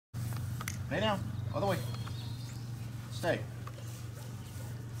Lay down. Other way. Stay.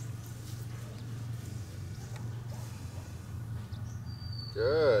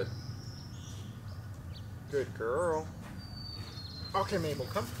 Good. Good girl. Okay, Mabel,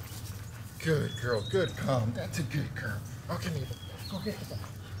 come. Good girl. Good. Come. That's a good girl. Okay, Mabel. Go get the ball.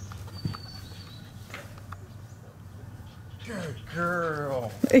 Good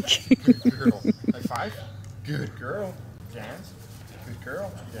girl. Good girl. High five. Good girl. Dance. Good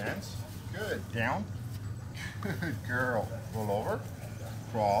girl. Dance. Good. Down. Good girl. Roll over.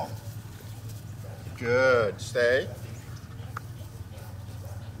 Crawl. Good. Stay.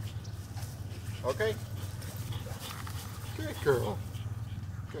 Okay. Good girl.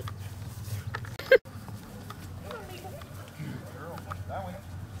 Good. Good girl. That way.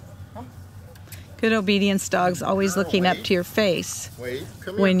 Come. Good obedience dog's always looking up to your face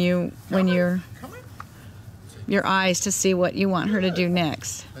When your eyes to see what you want her to do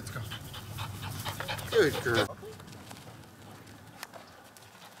next. Let's go. Good girl. Come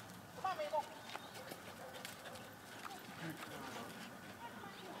on, Mabel.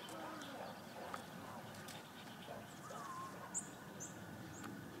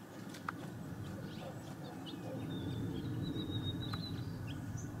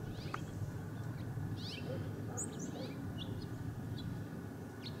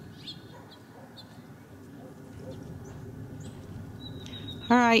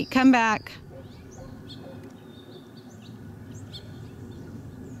 All right, come back.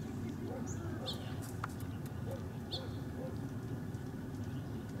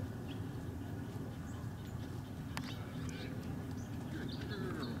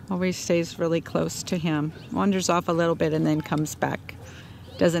 Always stays really close to him. Wanders off a little bit and then comes back.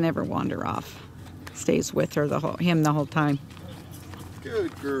 Doesn't ever wander off. Stays with her the whole time.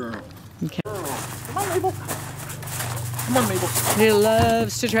 Good girl. Okay. Come on, Mabel. Come on, Mabel. He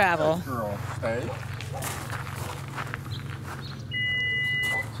loves to travel. Good girl. Stay.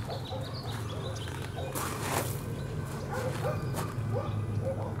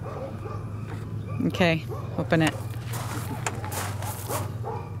 Okay, open it.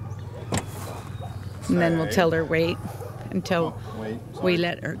 And then we'll tell her wait until we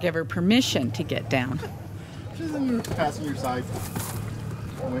let her give her permission to get down. She's in the passenger side.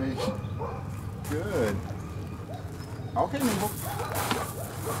 Wait. Good. Okay, Mabel.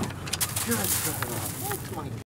 Good girl. Come on.